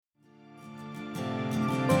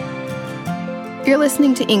You're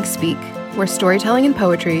listening to Ink Speak, where storytelling and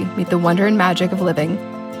poetry meet the wonder and magic of living.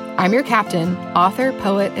 I'm your captain, author,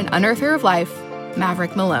 poet, and unearther of life,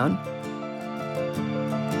 Maverick Malone.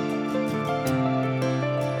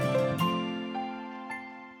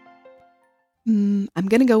 I'm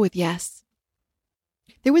going to go with yes.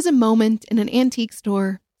 There was a moment in an antique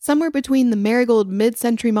store, somewhere between the marigold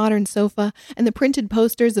mid-century modern sofa and the printed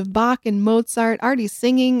posters of Bach and Mozart already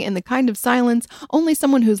singing in the kind of silence only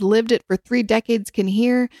someone who's lived it for 3 decades can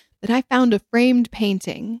hear, that I found a framed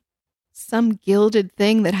painting. Some gilded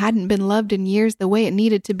thing that hadn't been loved in years the way it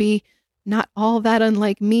needed to be, not all that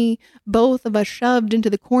unlike me, both of us shoved into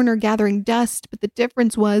the corner gathering dust, but the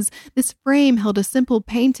difference was this frame held a simple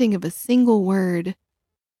painting of a single word.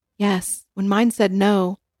 Yes, when mine said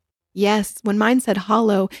no. Yes, when mine said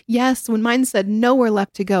hollow. Yes, when mine said nowhere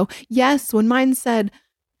left to go. Yes, when mine said,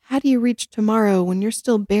 how do you reach tomorrow when you're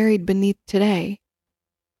still buried beneath today?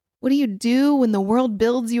 What do you do when the world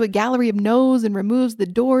builds you a gallery of no's and removes the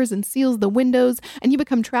doors and seals the windows, and you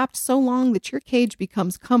become trapped so long that your cage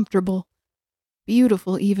becomes comfortable?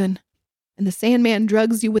 Beautiful, even. And the Sandman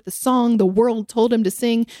drugs you with the song the world told him to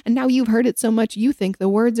sing, and now you've heard it so much you think the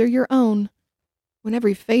words are your own. When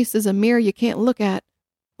every face is a mirror you can't look at,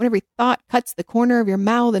 when every thought cuts the corner of your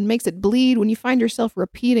mouth and makes it bleed when you find yourself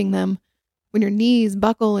repeating them, when your knees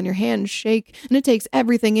buckle and your hands shake, and it takes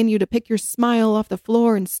everything in you to pick your smile off the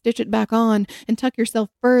floor and stitch it back on and tuck yourself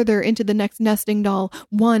further into the next nesting doll,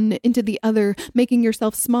 one into the other, making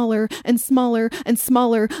yourself smaller and smaller and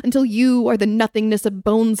smaller until you are the nothingness of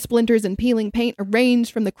bone splinters and peeling paint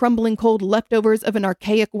arranged from the crumbling cold leftovers of an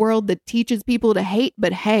archaic world that teaches people to hate,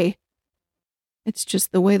 but hey, it's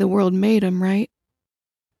just the way the world made 'em, right?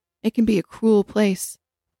 It can be a cruel place,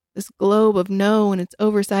 this globe of no and its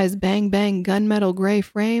oversized bang-bang gunmetal gray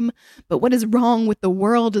frame. But what is wrong with the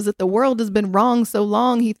world is that the world has been wrong so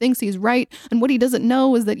long he thinks he's right, and what he doesn't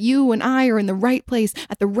know is that you and I are in the right place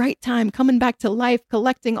at the right time, coming back to life,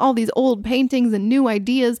 collecting all these old paintings and new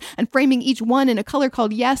ideas, and framing each one in a color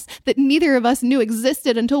called yes that neither of us knew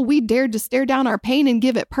existed until we dared to stare down our pain and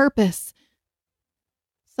give it purpose.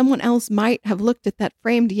 Someone else might have looked at that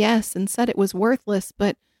framed yes and said it was worthless,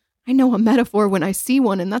 but I know a metaphor when I see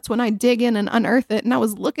one, and that's when I dig in and unearth it. And I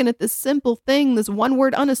was looking at this simple thing, this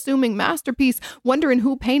one-word unassuming masterpiece, wondering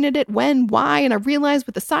who painted it, when, why, and I realized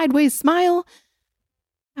with a sideways smile,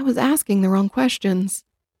 I was asking the wrong questions.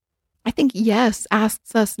 I think yes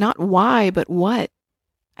asks us not why, but what.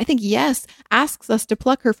 I think yes asks us to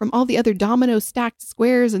pluck her from all the other domino-stacked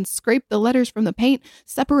squares and scrape the letters from the paint,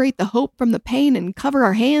 separate the hope from the pain, and cover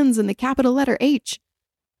our hands in the capital letter H.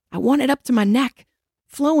 I want it up to my neck,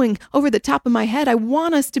 flowing over the top of my head. I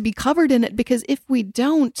want us to be covered in it, because if we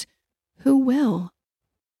don't, who will?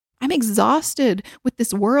 I'm exhausted with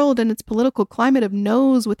this world and its political climate of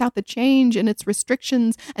no's without the change, and its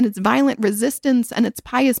restrictions and its violent resistance and its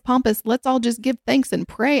pious, pompous, let's all just give thanks and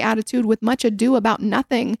pray attitude with much ado about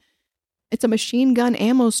nothing. It's a machine gun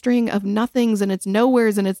ammo string of nothings and its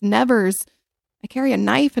nowheres and its nevers. I carry a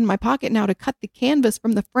knife in my pocket now to cut the canvas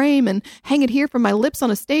from the frame and hang it here from my lips on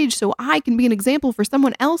a stage so I can be an example for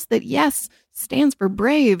someone else that yes stands for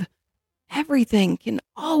brave. Everything can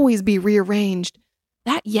always be rearranged.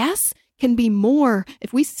 That yes can be more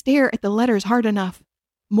if we stare at the letters hard enough.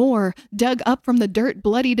 More, dug up from the dirt,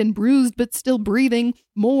 bloodied and bruised but still breathing.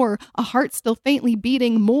 More, a heart still faintly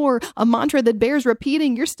beating. More, a mantra that bears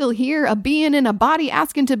repeating. You're still here, a being in a body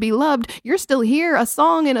asking to be loved. You're still here, a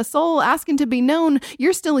song in a soul asking to be known.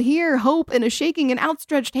 You're still here, hope in a shaking and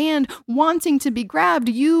outstretched hand, wanting to be grabbed.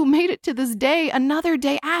 You made it to this day, another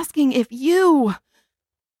day asking if you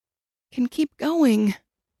can keep going.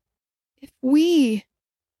 If we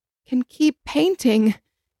can keep painting,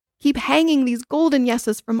 keep hanging these golden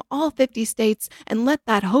yeses from all 50 states, and let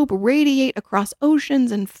that hope radiate across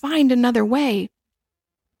oceans and find another way.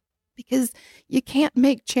 Because you can't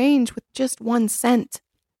make change with just 1 cent.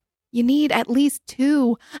 You need at least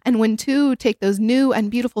 2, and when 2 take those new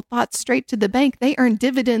and beautiful thoughts straight to the bank, they earn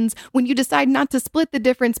dividends when you decide not to split the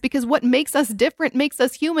difference, because what makes us different makes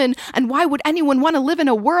us human, and why would anyone want to live in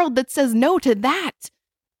a world that says no to that?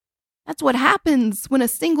 That's what happens when a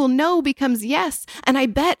single no becomes yes, and I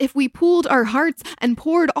bet if we pooled our hearts and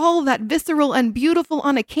poured all that visceral and beautiful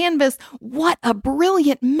on a canvas, what a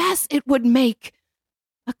brilliant mess it would make.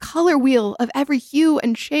 A color wheel of every hue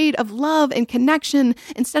and shade of love and connection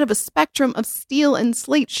instead of a spectrum of steel and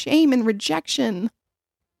slate, shame and rejection.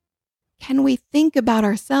 Can we think about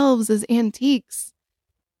ourselves as antiques?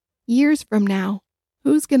 Years from now,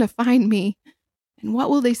 who's going to find me? And what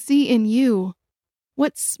will they see in you?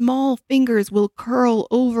 What small fingers will curl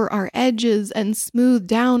over our edges and smooth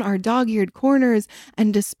down our dog-eared corners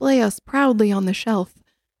and display us proudly on the shelf?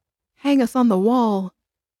 Hang us on the wall.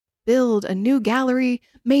 Build a new gallery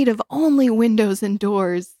made of only windows and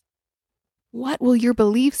doors. What will your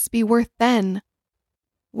beliefs be worth then?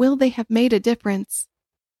 Will they have made a difference?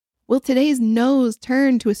 Will today's no's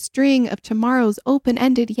turn to a string of tomorrow's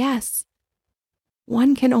open-ended yes?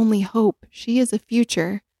 One can only hope she is a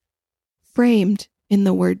future framed in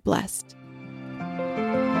the word blessed.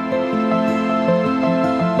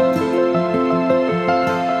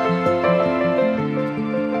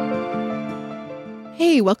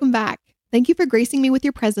 Hey, welcome back. Thank you for gracing me with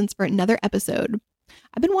your presence for another episode.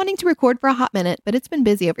 I've been wanting to record for a hot minute, but it's been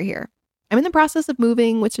busy over here. I'm in the process of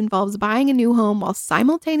moving, which involves buying a new home while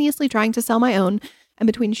simultaneously trying to sell my own. And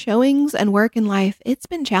between showings and work and life, it's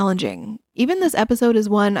been challenging. Even this episode is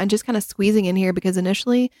one I'm just kind of squeezing in here because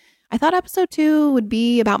initially I thought episode 2 would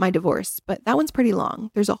be about my divorce, but that one's pretty long.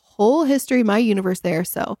 There's a whole history of my universe there,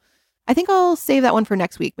 so I think I'll save that one for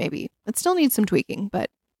next week maybe. It still needs some tweaking,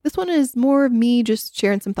 but this one is more of me just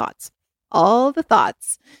sharing some thoughts. All the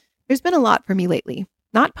thoughts. There's been a lot for me lately.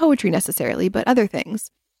 Not poetry necessarily, but other things.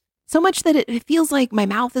 So much that it feels like my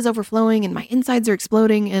mouth is overflowing and my insides are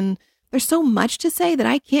exploding, and there's so much to say that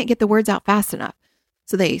I can't get the words out fast enough.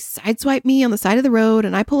 So they sideswipe me on the side of the road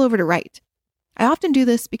and I pull over to write. I often do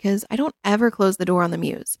this because I don't ever close the door on the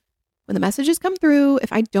muse. When the messages come through,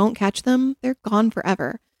 if I don't catch them, they're gone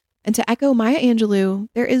forever. And to echo Maya Angelou,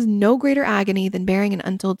 there is no greater agony than bearing an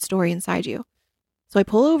untold story inside you. So I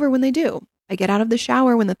pull over when they do. I get out of the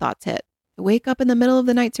shower when the thoughts hit. I wake up in the middle of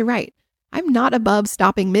the night to write. I'm not above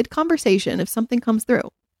stopping mid-conversation if something comes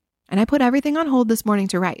through. And I put everything on hold this morning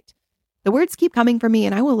to write. The words keep coming for me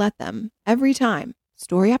and I will let them, every time.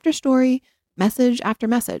 Story after story, message after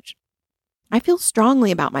message. I feel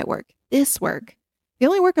strongly about my work, this work. The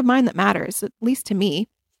only work of mine that matters, at least to me.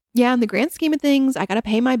 Yeah, in the grand scheme of things, I gotta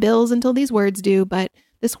pay my bills until these words do, but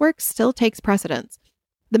this work still takes precedence.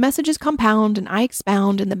 The messages compound and I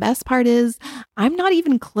expound, and the best part is, I'm not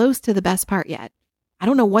even close to the best part yet. I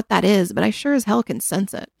don't know what that is, but I sure as hell can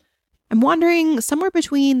sense it. I'm wandering somewhere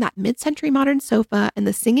between that mid-century modern sofa and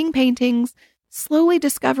the singing paintings, slowly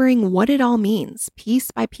discovering what it all means,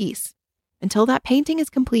 piece by piece. Until that painting is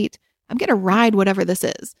complete, I'm going to ride whatever this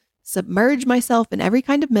is, submerge myself in every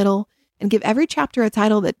kind of middle, and give every chapter a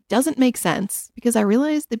title that doesn't make sense, because I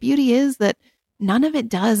realize the beauty is that none of it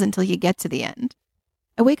does until you get to the end.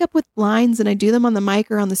 I wake up with lines and I do them on the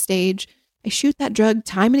mic or on the stage. I shoot that drug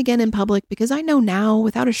time and again in public because I know now,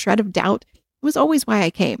 without a shred of doubt, it was always why I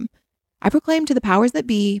came. I proclaim to the powers that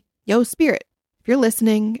be, yo, spirit, if you're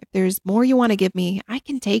listening, if there's more you want to give me, I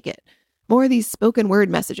can take it. More of these spoken word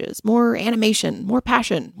messages, more animation, more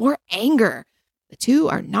passion, more anger. The two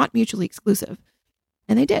are not mutually exclusive.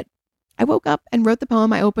 And they did. I woke up and wrote the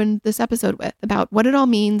poem I opened this episode with about what it all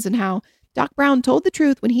means and how Doc Brown told the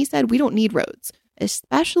truth when he said we don't need roads,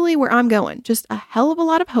 especially where I'm going. Just a hell of a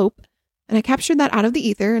lot of hope. And I captured that out of the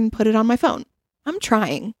ether and put it on my phone. I'm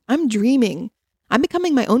trying. I'm dreaming. I'm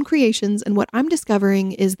becoming my own creations, and what I'm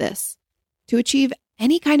discovering is this. To achieve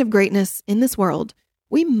any kind of greatness in this world,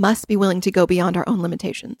 we must be willing to go beyond our own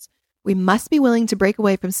limitations. We must be willing to break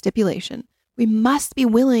away from stipulation. We must be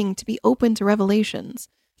willing to be open to revelations.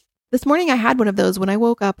 This morning I had one of those when I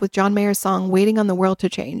woke up with John Mayer's song Waiting on the World to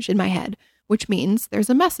Change in my head, which means there's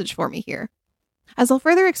a message for me here. As I'll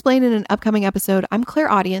further explain in an upcoming episode, I'm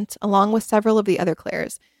clairaudient, along with several of the other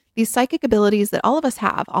clairs. These psychic abilities that all of us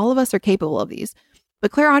have, all of us are capable of these.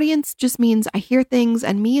 But clairaudience just means I hear things,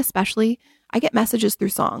 and me especially, I get messages through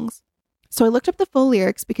songs. So I looked up the full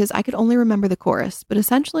lyrics because I could only remember the chorus, but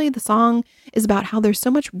essentially the song is about how there's so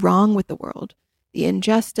much wrong with the world. The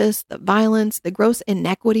injustice, the violence, the gross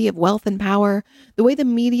inequity of wealth and power, the way the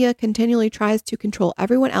media continually tries to control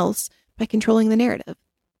everyone else by controlling the narrative.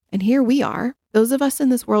 And here we are, those of us in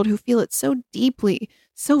this world who feel it so deeply,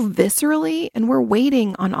 so viscerally, and we're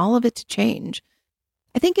waiting on all of it to change.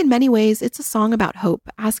 I think in many ways, it's a song about hope,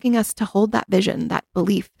 asking us to hold that vision, that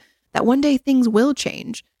belief, that one day things will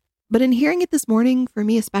change. But in hearing it this morning, for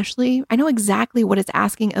me especially, I know exactly what it's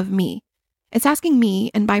asking of me. It's asking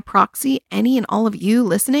me, and by proxy, any and all of you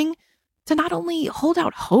listening, to not only hold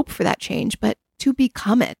out hope for that change, but to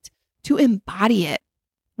become it, to embody it.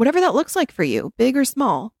 Whatever that looks like for you, big or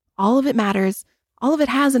small, all of it matters. All of it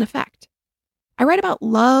has an effect. I write about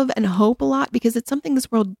love and hope a lot because it's something this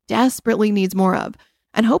world desperately needs more of.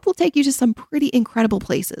 And hope will take you to some pretty incredible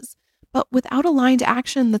places. But without a line to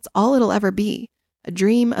action, that's all it'll ever be. A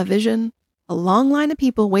dream, a vision, a long line of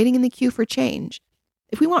people waiting in the queue for change.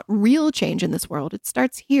 If we want real change in this world, it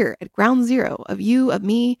starts here at ground zero of you, of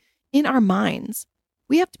me, in our minds.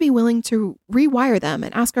 we have to be willing to rewire them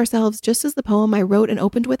and ask ourselves, just as the poem I wrote and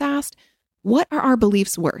opened with asked, what are our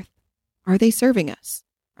beliefs worth? Are they serving us?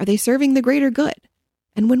 Are they serving the greater good?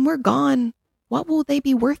 And when we're gone, what will they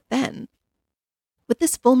be worth then? With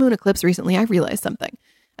this full moon eclipse recently, I realized something.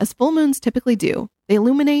 As full moons typically do, they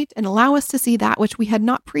illuminate and allow us to see that which we had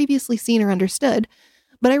not previously seen or understood.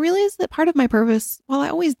 But I realized that part of my purpose, while I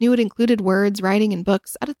always knew it included words, writing, and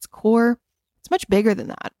books, at its core, it's much bigger than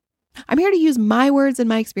that. I'm here to use my words and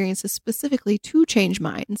my experiences specifically to change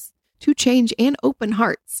minds, to change and open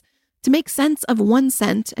hearts, to make sense of one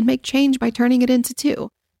scent and make change by turning it into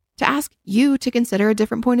two, to ask you to consider a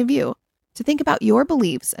different point of view, to think about your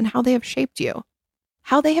beliefs and how they have shaped you,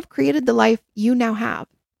 how they have created the life you now have.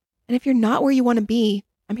 And if you're not where you want to be,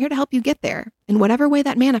 I'm here to help you get there in whatever way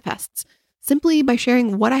that manifests, simply by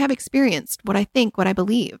sharing what I have experienced, what I think, what I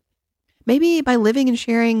believe. Maybe by living and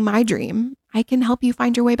sharing my dream, I can help you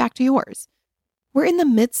find your way back to yours. We're in the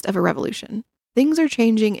midst of a revolution. Things are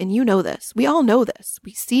changing, and you know this. We all know this.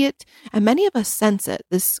 We see it, and many of us sense it,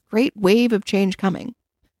 this great wave of change coming.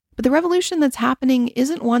 But the revolution that's happening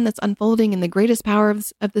isn't one that's unfolding in the greatest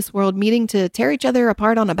powers of this world meeting to tear each other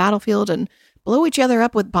apart on a battlefield and blow each other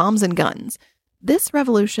up with bombs and guns. This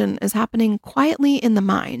revolution is happening quietly in the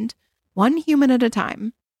mind, one human at a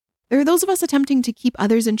time. There are those of us attempting to keep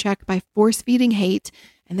others in check by force-feeding hate,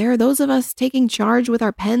 and there are those of us taking charge with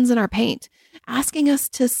our pens and our paint, asking us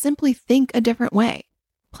to simply think a different way.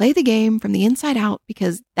 Play the game from the inside out,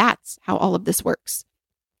 because that's how all of this works.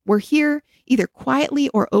 We're here, either quietly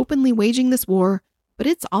or openly waging this war, but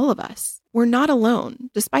it's all of us. We're not alone,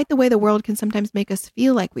 despite the way the world can sometimes make us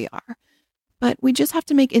feel like we are. But we just have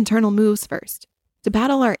to make internal moves first, to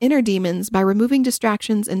battle our inner demons by removing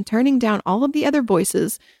distractions and turning down all of the other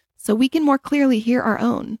voices so we can more clearly hear our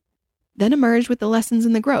own, then emerge with the lessons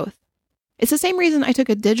and the growth. It's the same reason I took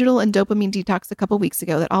a digital and dopamine detox a couple weeks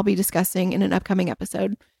ago that I'll be discussing in an upcoming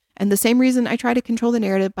episode, and the same reason I try to control the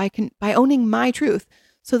narrative by owning my truth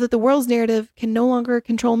so that the world's narrative can no longer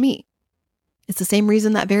control me. It's the same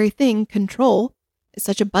reason that very thing, control, is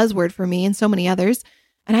such a buzzword for me and so many others,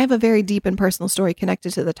 and I have a very deep and personal story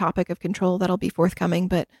connected to the topic of control that'll be forthcoming,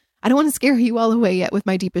 but I don't want to scare you all away yet with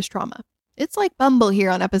my deepest trauma. It's like Bumble here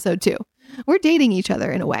on episode 2. We're dating each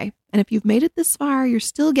other in a way. And if you've made it this far, you're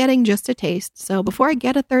still getting just a taste. So before I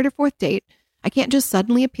get a third or fourth date, I can't just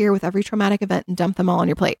suddenly appear with every traumatic event and dump them all on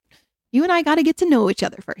your plate. You and I got to get to know each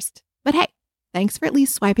other first. But hey, thanks for at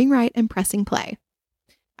least swiping right and pressing play.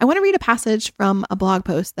 I want to read a passage from a blog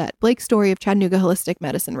post that Blake Story of Chattanooga Holistic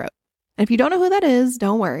Medicine wrote. And if you don't know who that is,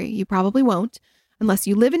 don't worry. You probably won't, unless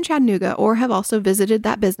you live in Chattanooga or have also visited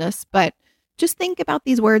that business. But just think about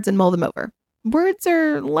these words and mull them over. Words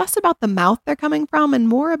are less about the mouth they're coming from and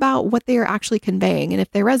more about what they are actually conveying and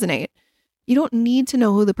if they resonate. You don't need to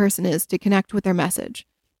know who the person is to connect with their message.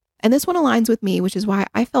 And this one aligns with me, which is why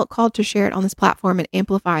I felt called to share it on this platform and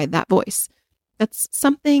amplify that voice. That's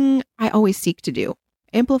something I always seek to do.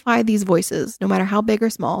 Amplify these voices, no matter how big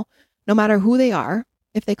or small, no matter who they are,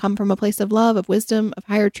 if they come from a place of love, of wisdom, of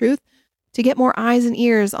higher truth, to get more eyes and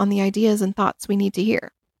ears on the ideas and thoughts we need to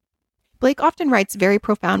hear. Blake often writes very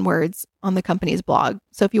profound words on the company's blog,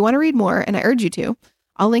 so if you want to read more, and I urge you to,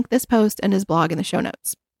 I'll link this post and his blog in the show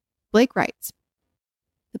notes. Blake writes,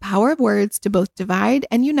 "The power of words to both divide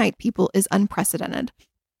and unite people is unprecedented.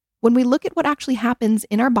 When we look at what actually happens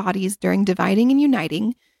in our bodies during dividing and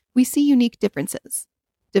uniting, we see unique differences.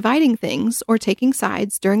 Dividing things or taking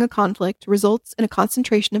sides during a conflict results in a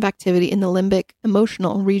concentration of activity in the limbic,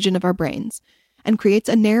 emotional region of our brains and creates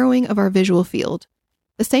a narrowing of our visual field.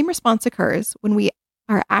 The same response occurs when we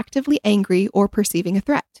are actively angry or perceiving a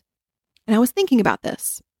threat." And I was thinking about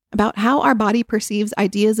this, about how our body perceives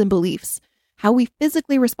ideas and beliefs, how we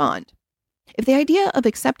physically respond. If the idea of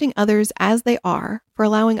accepting others as they are, for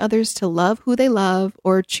allowing others to love who they love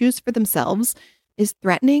or choose for themselves, is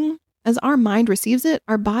threatening, as our mind receives it,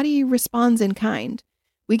 our body responds in kind.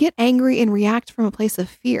 We get angry and react from a place of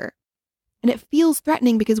fear. And it feels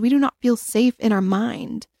threatening because we do not feel safe in our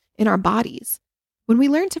mind, in our bodies. When we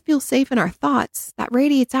learn to feel safe in our thoughts, that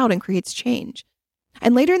radiates out and creates change.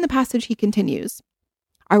 And later in the passage, he continues,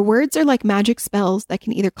 "Our words are like magic spells that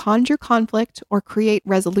can either conjure conflict or create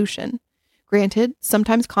resolution. Granted,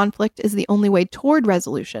 sometimes conflict is the only way toward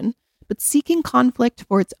resolution, but seeking conflict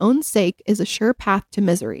for its own sake is a sure path to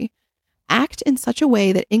misery. Act in such a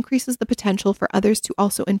way that increases the potential for others to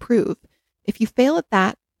also improve. If you fail at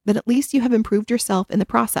that, then at least you have improved yourself in the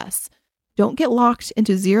process. Don't get locked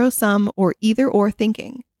into zero-sum or either-or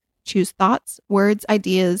thinking. Choose thoughts, words,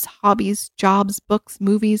 ideas, hobbies, jobs, books,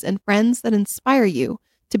 movies, and friends that inspire you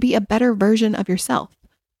to be a better version of yourself.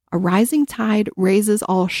 A rising tide raises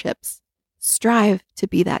all ships. strive to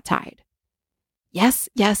be that tide. Yes,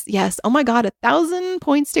 yes, yes. Oh my God, 1,000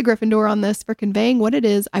 points to Gryffindor on this for conveying what it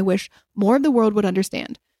is I wish more of the world would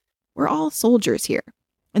understand. We're all soldiers here.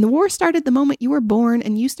 And the war started the moment you were born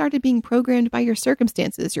and you started being programmed by your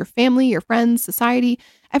circumstances, your family, your friends, society,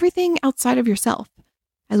 everything outside of yourself.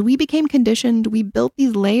 As we became conditioned, we built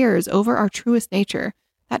these layers over our truest nature,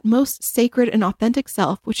 that most sacred and authentic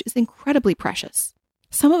self, which is incredibly precious.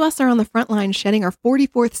 Some of us are on the front line shedding our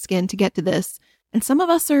 44th skin to get to this, and some of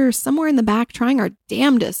us are somewhere in the back trying our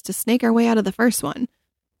damnedest to snake our way out of the first one.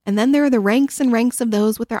 And then there are the ranks and ranks of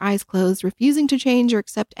those with their eyes closed, refusing to change or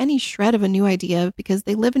accept any shred of a new idea because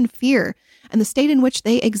they live in fear, and the state in which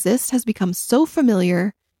they exist has become so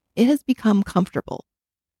familiar, it has become comfortable.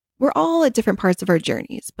 We're all at different parts of our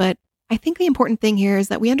journeys, but I think the important thing here is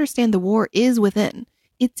that we understand the war is within.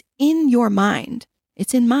 It's in your mind.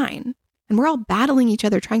 It's in mine. And we're all battling each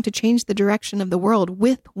other trying to change the direction of the world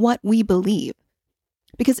with what we believe.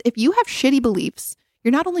 Because if you have shitty beliefs,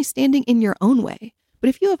 you're not only standing in your own way, but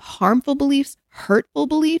if you have harmful beliefs, hurtful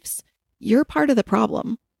beliefs, you're part of the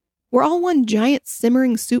problem. We're all one giant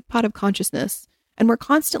simmering soup pot of consciousness, and we're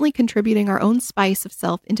constantly contributing our own spice of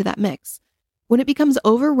self into that mix. When it becomes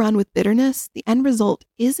overrun with bitterness, the end result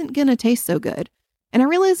isn't going to taste so good. And I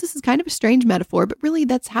realize this is kind of a strange metaphor, but really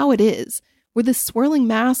that's how it is. We're this swirling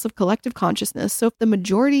mass of collective consciousness, so if the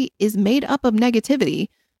majority is made up of negativity,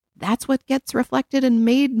 that's what gets reflected and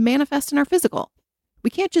made manifest in our physical. We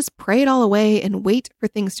can't just pray it all away and wait for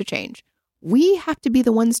things to change. We have to be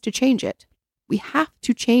the ones to change it. We have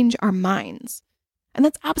to change our minds. And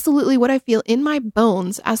that's absolutely what I feel in my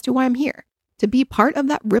bones as to why I'm here. To be part of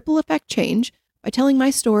that ripple effect change by telling my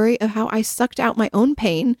story of how I sucked out my own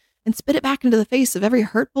pain and spit it back into the face of every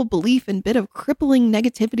hurtful belief and bit of crippling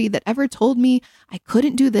negativity that ever told me I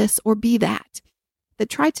couldn't do this or be that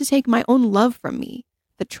tried to take my own love from me,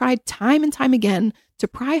 that tried time and time again to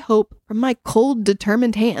pry hope from my cold,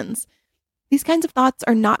 determined hands. These kinds of thoughts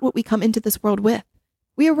are not what we come into this world with.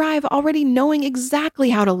 We arrive already knowing exactly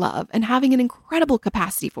how to love and having an incredible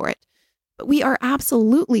capacity for it. But we are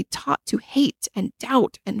absolutely taught to hate and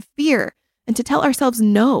doubt and fear and to tell ourselves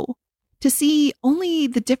no, to see only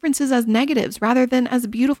the differences as negatives rather than as a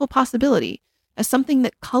beautiful possibility, as something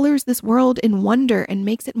that colors this world in wonder and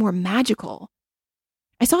makes it more magical.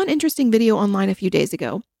 I saw an interesting video online a few days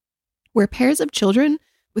ago where pairs of children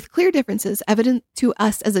with clear differences evident to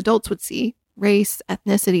us as adults would see, race,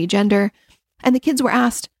 ethnicity, gender, and the kids were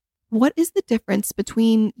asked, "What is the difference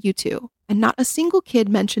between you two?" And not a single kid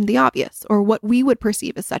mentioned the obvious, or what we would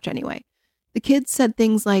perceive as such anyway. The kids said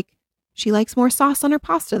things like, "She likes more sauce on her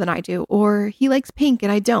pasta than I do," or "He likes pink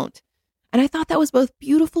and I don't." And I thought that was both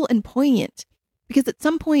beautiful and poignant, because at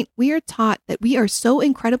some point we are taught that we are so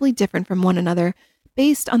incredibly different from one another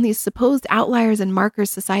based on these supposed outliers and markers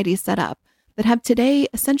society set up that have today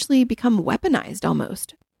essentially become weaponized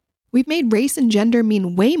almost. We've made race and gender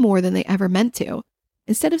mean way more than they ever meant to.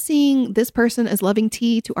 Instead of seeing this person as loving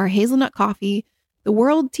tea to our hazelnut coffee, the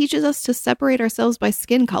world teaches us to separate ourselves by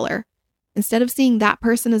skin color. Instead of seeing that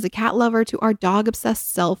person as a cat lover to our dog-obsessed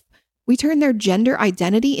self, we turn their gender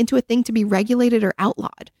identity into a thing to be regulated or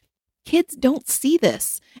outlawed. Kids don't see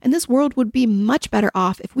this, and this world would be much better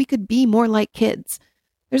off if we could be more like kids.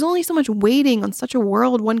 There's only so much waiting on such a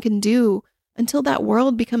world one can do until that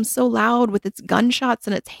world becomes so loud with its gunshots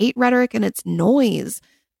and its hate rhetoric and its noise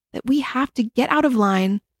that we have to get out of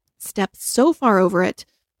line, step so far over it,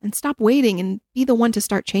 and stop waiting and be the one to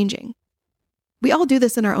start changing. We all do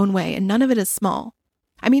this in our own way, and none of it is small.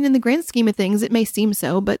 I mean, in the grand scheme of things, it may seem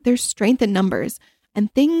so, but there's strength in numbers,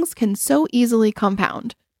 and things can so easily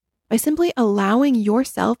compound. By simply allowing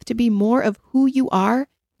yourself to be more of who you are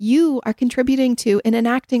contributing to and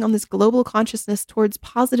enacting on this global consciousness towards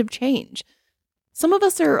positive change. Some of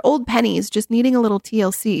us are old pennies just needing a little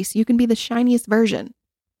TLC so you can be the shiniest version.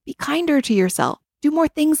 Be kinder to yourself. Do more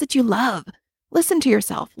things that you love. Listen to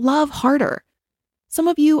yourself. Love harder. Some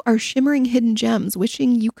of you are shimmering hidden gems,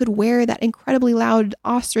 wishing you could wear that incredibly loud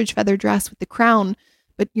ostrich feather dress with the crown,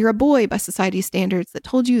 but you're a boy by society's standards that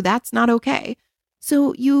told you that's not okay.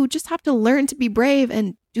 So you just have to learn to be brave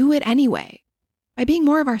and do it anyway. By being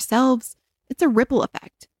more of ourselves, it's a ripple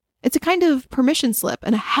effect. It's a kind of permission slip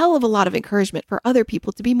and a hell of a lot of encouragement for other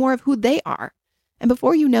people to be more of who they are. And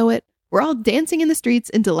before you know it, we're all dancing in the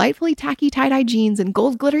streets in delightfully tacky tie-dye jeans and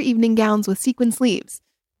gold glitter evening gowns with sequin sleeves.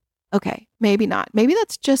 Okay, maybe not. Maybe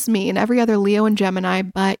that's just me and every other Leo and Gemini,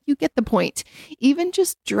 but you get the point. Even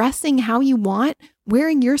just dressing how you want,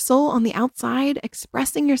 wearing your soul on the outside,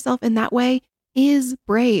 expressing yourself in that way is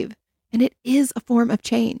brave, and it is a form of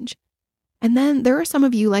change. And then there are some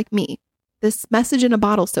of you like me, this message in a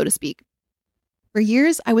bottle, so to speak. For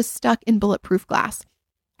years, I was stuck in bulletproof glass.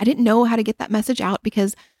 I didn't know how to get that message out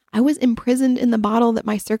because I was imprisoned in the bottle that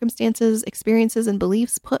my circumstances, experiences, and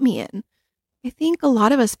beliefs put me in. I think a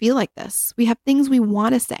lot of us feel like this. We have things we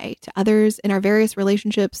want to say to others in our various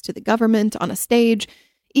relationships, to the government, on a stage,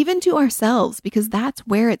 even to ourselves, because that's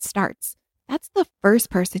where it starts. That's the first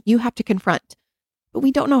person you have to confront. But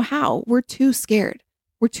we don't know how. We're too scared.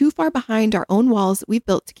 We're too far behind our own walls that we've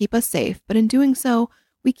built to keep us safe. But in doing so,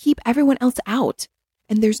 we keep everyone else out.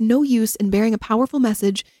 And there's no use in bearing a powerful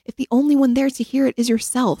message if the only one there to hear it is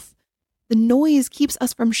yourself. The noise keeps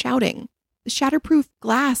us from shouting. The shatterproof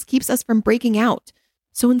glass keeps us from breaking out.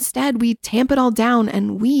 So instead, we tamp it all down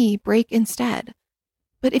and we break instead.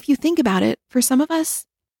 But if you think about it, for some of us,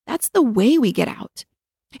 that's the way we get out.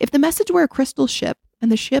 If the message were a crystal ship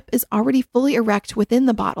and the ship is already fully erect within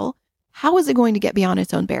the bottle, how is it going to get beyond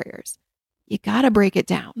its own barriers? You gotta break it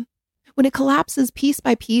down. When it collapses piece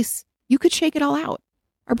by piece, you could shake it all out.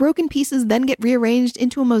 Our broken pieces then get rearranged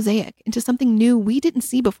into a mosaic, into something new we didn't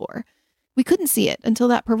see before. We couldn't see it until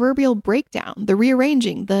that proverbial breakdown, the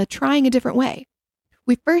rearranging, the trying a different way.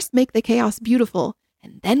 We first make the chaos beautiful,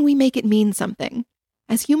 and then we make it mean something.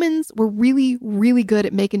 As humans, we're really, really good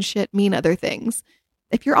at making shit mean other things.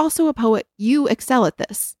 If you're also a poet, you excel at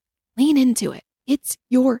this. Lean into it. It's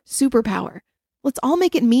your superpower. Let's all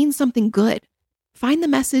make it mean something good. Find the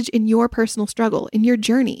message in your personal struggle, in your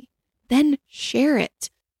journey. Then share it.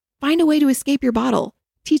 Find a way to escape your bottle.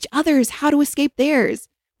 Teach others how to escape theirs.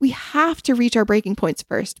 We have to reach our breaking points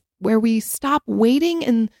first, where we stop waiting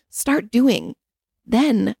and start doing.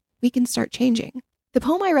 Then we can start changing. The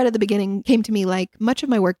poem I read at the beginning came to me like much of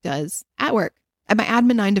my work does, at work, at my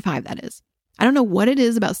admin 9 to 5, that is. I don't know what it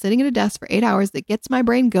is about sitting at a desk for 8 hours that gets my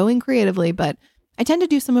brain going creatively, but I tend to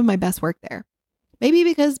do some of my best work there. Maybe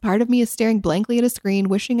because part of me is staring blankly at a screen,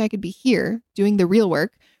 wishing I could be here, doing the real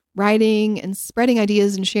work, writing and spreading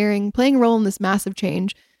ideas and sharing, playing a role in this massive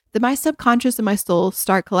change, that my subconscious and my soul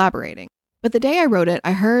start collaborating. But the day I wrote it,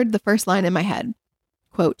 I heard the first line in my head.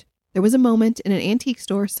 Quote, "There was a moment in an antique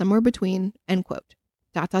store somewhere between," end quote, ...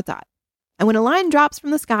 And when a line drops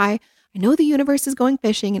from the sky, I know the universe is going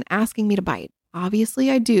fishing and asking me to bite.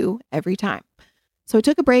 Obviously, I do every time. So I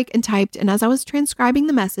took a break and typed, and as I was transcribing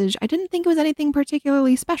the message, I didn't think it was anything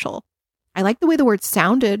particularly special. I liked the way the words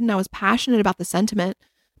sounded, and I was passionate about the sentiment,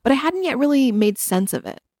 but I hadn't yet really made sense of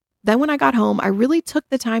it. Then when I got home, I really took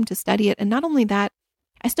the time to study it, and not only that,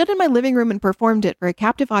 I stood in my living room and performed it for a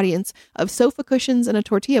captive audience of sofa cushions and a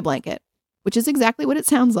tortilla blanket, which is exactly what it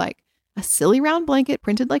sounds like. A silly round blanket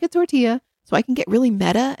printed like a tortilla, so I can get really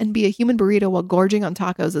meta and be a human burrito while gorging on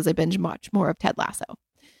tacos as I binge watch more of Ted Lasso.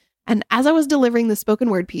 And as I was delivering the spoken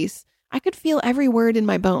word piece, I could feel every word in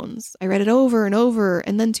my bones. I read it over and over,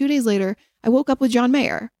 and then 2 days later, I woke up with John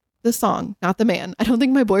Mayer. The song, not the man. I don't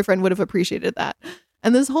think my boyfriend would have appreciated that.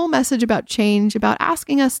 And this whole message about change, about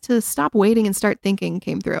asking us to stop waiting and start thinking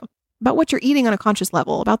came through. About what you're eating on a conscious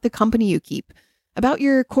level, about the company you keep, about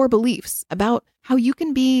your core beliefs, about how you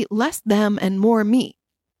can be less them and more me.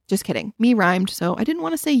 Just kidding. Me rhymed, so I didn't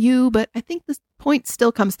want to say you, but I think this point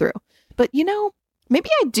still comes through. But you know, maybe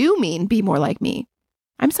I do mean be more like me.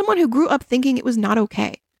 I'm someone who grew up thinking it was not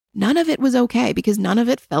okay. None of it was okay because none of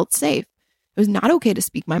it felt safe. It was not okay to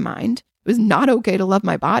speak my mind. It was not okay to love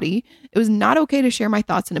my body. It was not okay to share my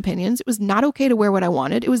thoughts and opinions. It was not okay to wear what I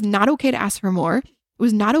wanted. It was not okay to ask for more. It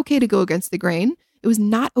was not okay to go against the grain. It was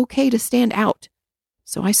not okay to stand out.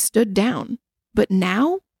 So I stood down. But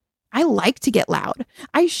now I like to get loud.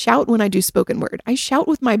 I shout when I do spoken word. I shout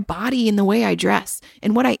with my body in the way I dress,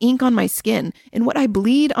 and what I ink on my skin, and what I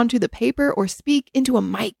bleed onto the paper or speak into a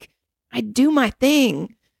mic. I do my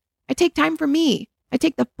thing. I take time for me. I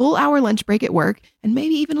take the full hour lunch break at work, and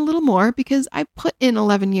maybe even a little more because I put in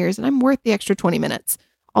 11 years and I'm worth the extra 20 minutes.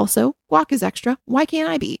 Also, guac is extra. Why can't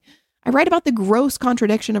I be? I write about the gross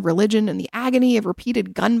contradiction of religion and the agony of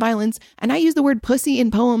repeated gun violence, and I use the word pussy in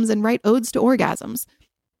poems and write odes to orgasms.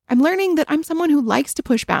 I'm learning that I'm someone who likes to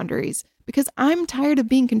push boundaries because I'm tired of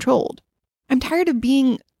being controlled. I'm tired of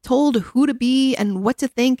being told who to be and what to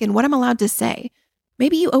think and what I'm allowed to say.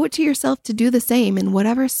 Maybe you owe it to yourself to do the same in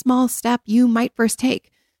whatever small step you might first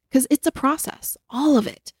take, because it's a process, all of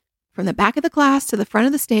it. From the back of the class to the front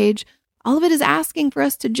of the stage, all of it is asking for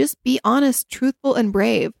us to just be honest, truthful, and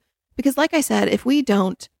brave. Because like I said, if we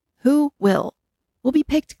don't, who will? We'll be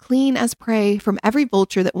picked clean as prey from every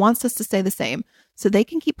vulture that wants us to say the same, so they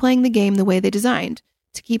can keep playing the game the way they designed,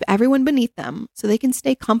 to keep everyone beneath them, so they can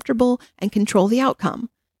stay comfortable and control the outcome.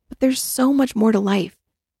 But there's so much more to life.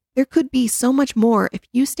 There could be so much more if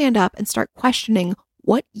you stand up and start questioning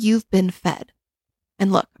what you've been fed.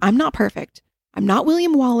 And look, I'm not perfect. I'm not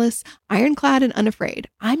William Wallace, ironclad and unafraid.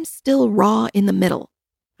 I'm still raw in the middle.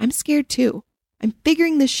 I'm scared too. I'm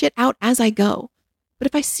figuring this shit out as I go. But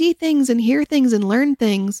if I see things and hear things and learn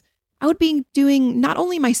things, I would be doing not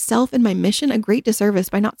only myself and my mission a great disservice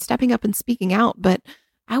by not stepping up and speaking out, but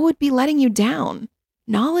I would be letting you down.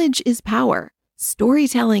 Knowledge is power.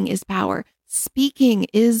 Storytelling is power. Speaking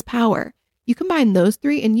is power. You combine those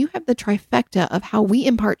three and you have the trifecta of how we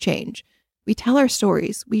impart change. We tell our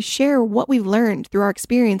stories. We share what we've learned through our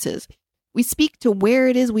experiences. We speak to where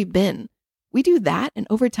it is we've been. We do that, and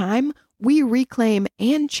over time, we reclaim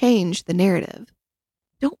and change the narrative.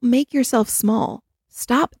 Don't make yourself small.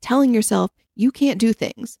 Stop telling yourself you can't do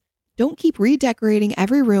things. Don't keep redecorating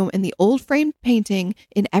every room in the old framed painting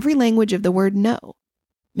in every language of the word no.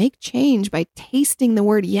 Make change by tasting the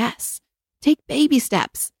word yes. Take baby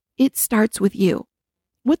steps. It starts with you.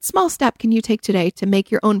 What small step can you take today to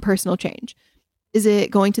make your own personal change? Is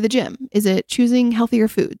it going to the gym? Is it choosing healthier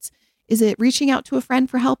foods? Is it reaching out to a friend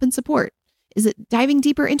for help and support? Is it diving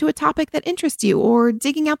deeper into a topic that interests you, or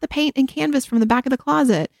digging out the paint and canvas from the back of the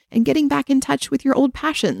closet and getting back in touch with your old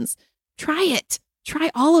passions? Try it.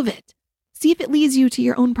 Try all of it. See if it leads you to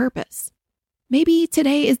your own purpose. Maybe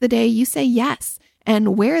today is the day you say yes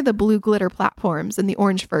and wear the blue glitter platforms and the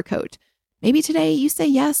orange fur coat. Maybe today you say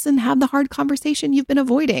yes and have the hard conversation you've been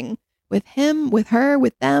avoiding with him, with her,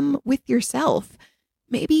 with them, with yourself.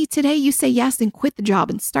 Maybe today you say yes and quit the job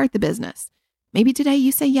and start the business. Maybe today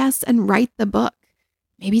you say yes and write the book.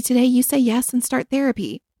 Maybe today you say yes and start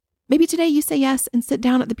therapy. Maybe today you say yes and sit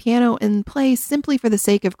down at the piano and play simply for the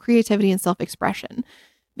sake of creativity and self-expression.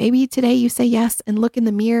 Maybe today you say yes and look in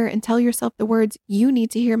the mirror and tell yourself the words you need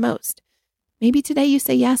to hear most. Maybe today you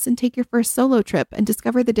say yes and take your first solo trip and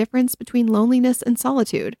discover the difference between loneliness and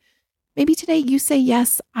solitude. Maybe today you say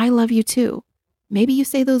yes, I love you too. Maybe you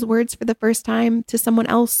say those words for the first time to someone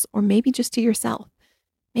else, or maybe just to yourself.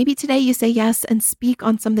 Maybe today you say yes and speak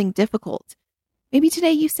on something difficult. Maybe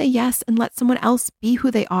today you say yes and let someone else be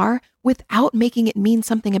who they are without making it mean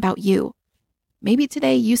something about you. Maybe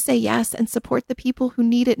today you say yes and support the people who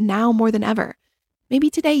need it now more than ever.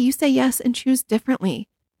 Maybe today you say yes and choose differently.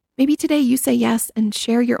 Maybe today you say yes and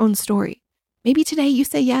share your own story. Maybe today you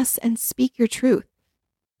say yes and speak your truth.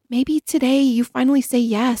 Maybe today you finally say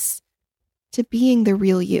yes to being the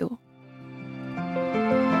real you.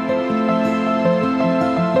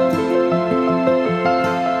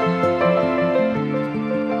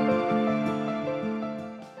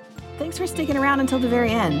 Thanks for sticking around until the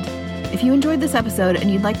very end. If you enjoyed this episode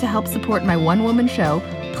and you'd like to help support my one-woman show,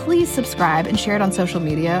 please subscribe and share it on social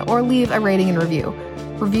media or leave a rating and review.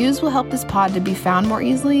 Reviews will help this pod to be found more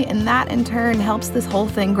easily, and that in turn helps this whole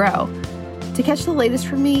thing grow. To catch the latest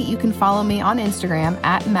from me, you can follow me on Instagram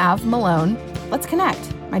at Mav Malone. Let's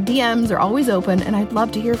connect. My DMs are always open, and I'd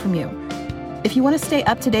love to hear from you. If you want to stay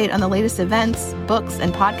up to date on the latest events, books,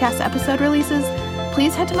 and podcast episode releases,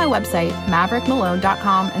 please head to my website,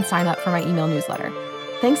 maverickmalone.com, and sign up for my email newsletter.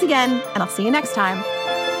 Thanks again, and I'll see you next time.